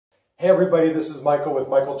Hey everybody, this is Michael with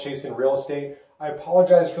Michael Chase in Real Estate. I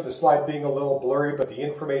apologize for the slide being a little blurry, but the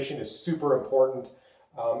information is super important,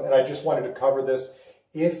 and I just wanted to cover this.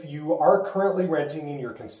 If you are currently renting and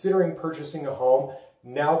you're considering purchasing a home,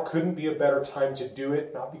 now couldn't be a better time to do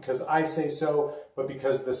it, not because I say so, but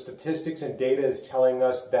because the statistics and data is telling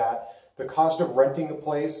us that the cost of renting a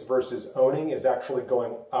place versus owning is actually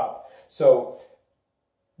going up. So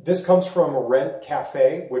this comes from Rent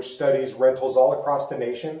Cafe, which studies rentals all across the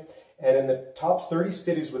nation. And in the top 30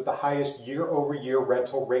 cities with the highest year-over-year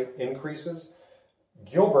rental rate increases,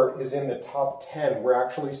 Gilbert is in the top 10. We're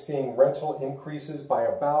actually seeing rental increases by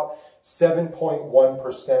about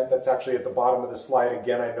 7.1%. That's actually at the bottom of the slide.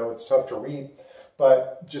 Again, I know it's tough to read,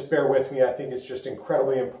 but just bear with me. I think it's just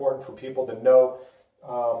incredibly important for people to know.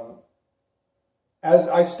 As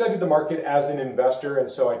I study the market as an investor, and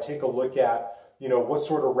so I take a look at, what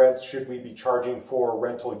sort of rents should we be charging for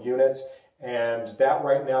rental units? And that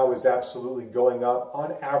right now is absolutely going up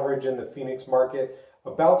on average in the Phoenix market,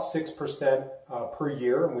 about 6% per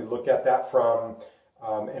year. And we look at that from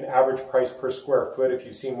an average price per square foot. If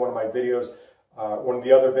you've seen one of my videos, one of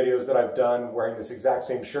the other videos that I've done wearing this exact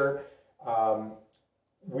same shirt,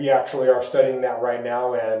 we actually are studying that right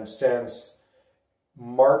now. And since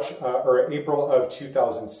April of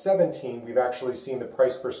 2017, we've actually seen the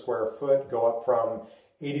price per square foot go up from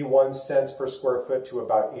 81 cents per square foot to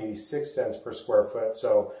about 86 cents per square foot.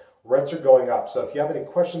 So rents are going up. So if you have any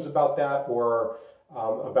questions about that or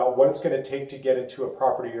about what it's going to take to get into a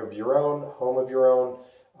property of your own, home of your own,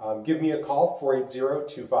 give me a call,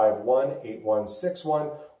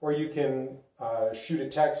 480-251-8161, or you can shoot a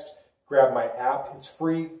text, grab my app. It's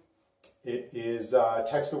free. It is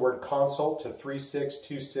text the word consult to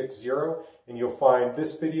 36260, and you'll find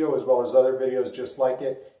this video as well as other videos just like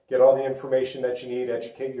it. Get all the information that you need,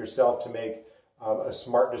 educate yourself to make a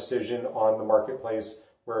smart decision on the marketplace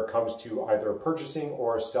where it comes to either purchasing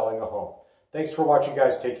or selling a home. Thanks for watching,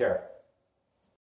 guys. Take care.